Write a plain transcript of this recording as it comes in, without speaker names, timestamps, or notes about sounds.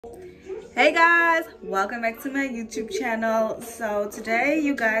Hey guys, welcome back to my YouTube channel. So today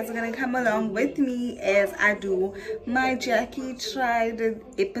you guys are gonna come along with me as I do my Jackie Tried It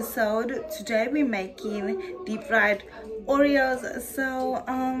episode. Today we're making deep fried Oreos. So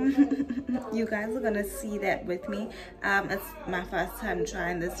you guys are gonna see that with me. It's my first time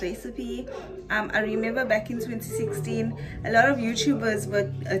trying this recipe. I remember back in 2016 a lot of YouTubers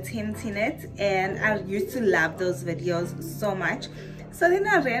were attempting it, and I used to love those videos so much. So then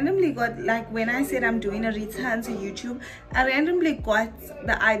I randomly got, like, when I said I'm doing a return to YouTube, I randomly got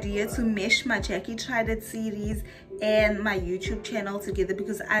the idea to mesh my Jackie Tried It series and my YouTube channel together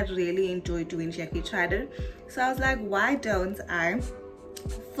because I really enjoy doing Jackie Tried It. So I was like, why don't I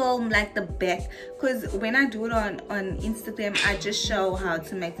film like the back? Because when I do it on Instagram, I just show how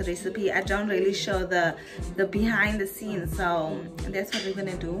to make the recipe. I don't really show the behind the scenes. So that's what we're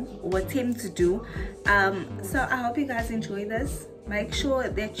gonna do, or attempt to do. So I hope you guys enjoy this. Make sure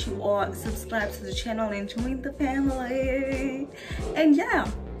that you are subscribed to the channel and join the family. And yeah,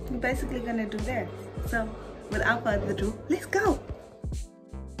 we're basically gonna do that. So without further ado, let's go.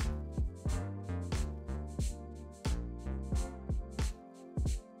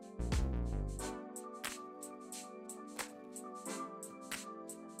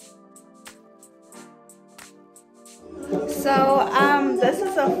 So this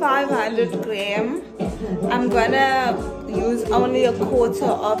is a 500 gram. I'm gonna use only a quarter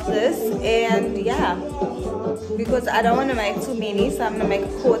of this, and yeah, because I don't want to make too many, so I'm gonna make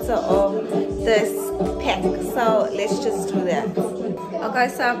a quarter of this pack. So let's just do that. Okay,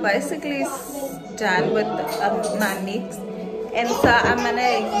 so I'm basically done with my mix, and so I'm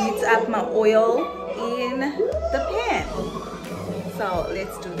gonna heat up my oil in the pan. So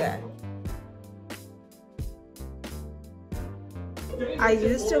let's do that. I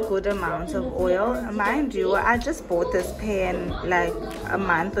used a good amount of oil. Mind you, I just bought this pan like a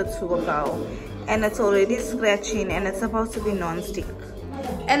month or two ago, and it's already scratching, and it's supposed to be non-stick.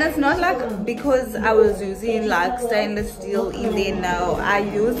 And it's not like because I was using like stainless steel in there. No, I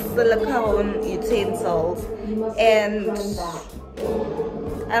used silicone utensils, and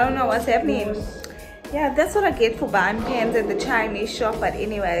I don't know what's happening. Yeah, that's what I get for buying pans at the Chinese shop. But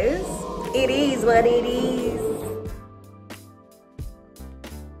anyways, it is what it is.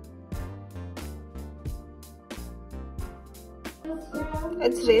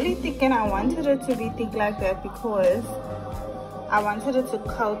 It's really thick, and I wanted it to be thick like that because I wanted it to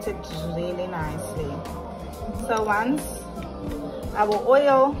coat it really nicely. So once our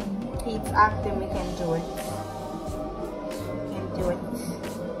oil heats up, then we can do it.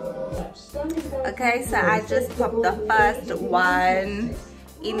 Okay, so I just popped the first one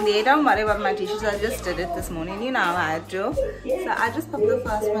in there. Don't worry about my dishes, I just did it this morning, you know how I do. So I just popped the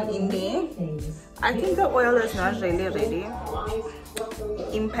first one in there. I think the oil is not really ready.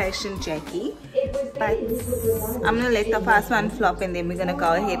 Impatient Jackie, but I'm gonna let the first one flop, and then we're gonna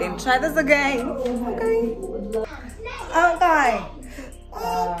go ahead and try this again. Okay.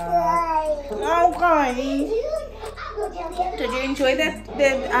 Okay. Did you enjoy that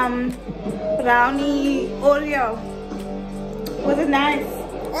brownie Oreo? Was it nice?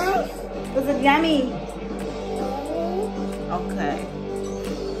 Was it yummy? Okay.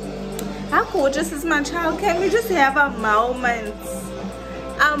 How gorgeous is my child? Can we just have a moment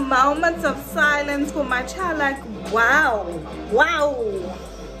of silence for my child? Like, wow.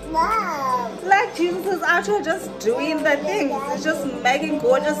 Like Jesus is out here just doing the things. It's just making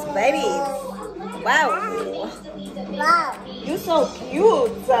gorgeous babies. Wow. You're so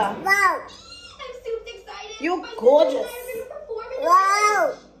cute. You're gorgeous.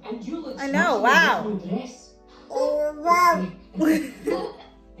 Wow. I know, wow.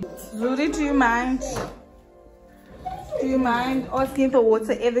 Rudy, do you mind? Do you mind asking for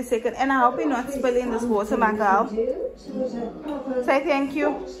water every second? And I hope you're not spilling this water, my girl. Say thank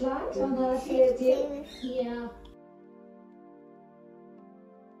you.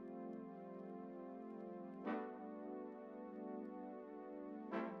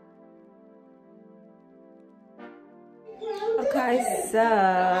 Okay, so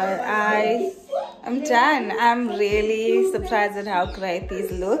I'm done. I'm really surprised at how great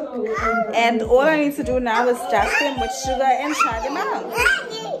these look. And all I need to do now is dust them with sugar and try them out.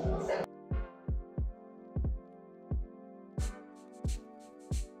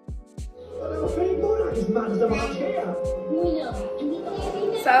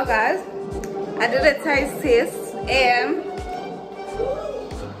 So guys, I did a taste test, and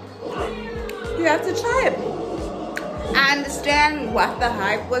you have to try it. I understand what the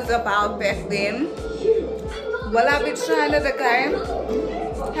hype was about back then. Will I be trying it again?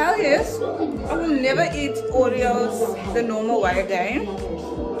 Hell yes. I will never eat Oreos the normal way again.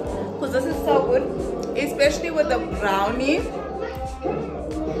 because this is so good, especially with the brownie.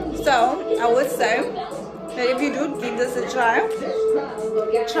 So I would say that if you do give this a try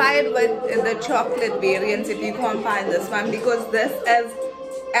it with the chocolate variant if you can't find this one, because this is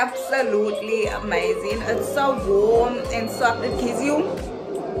absolutely amazing. It's so warm and soft. It gives you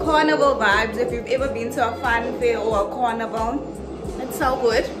carnival vibes if you've ever been to a fun fair or a carnival. It's so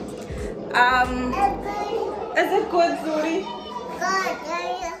good. Is it good, Zuri?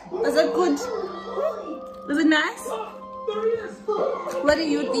 Is it good? Is it nice? What do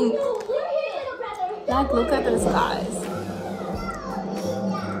you think? Like, look at this, guys.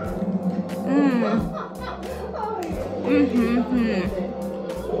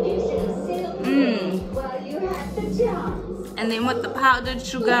 And then with the powdered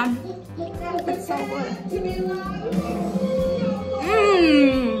sugar, it's so good.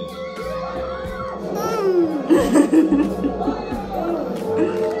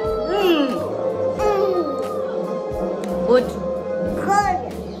 Good.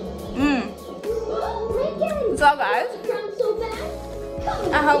 So guys,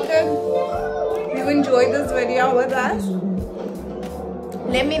 I hope that you enjoyed this video with us.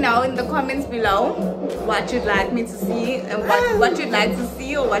 Let me know in the comments below what you'd like me to see and what you'd like to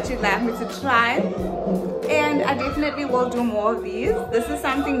see or what you'd like me to try. And I definitely will do more of these. This is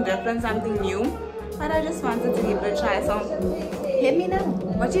something different, something new, but I just wanted to give it a try. So let me know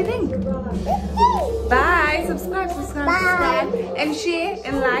what you think. Bye. Subscribe, and share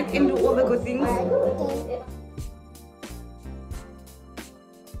and like and do all the good things.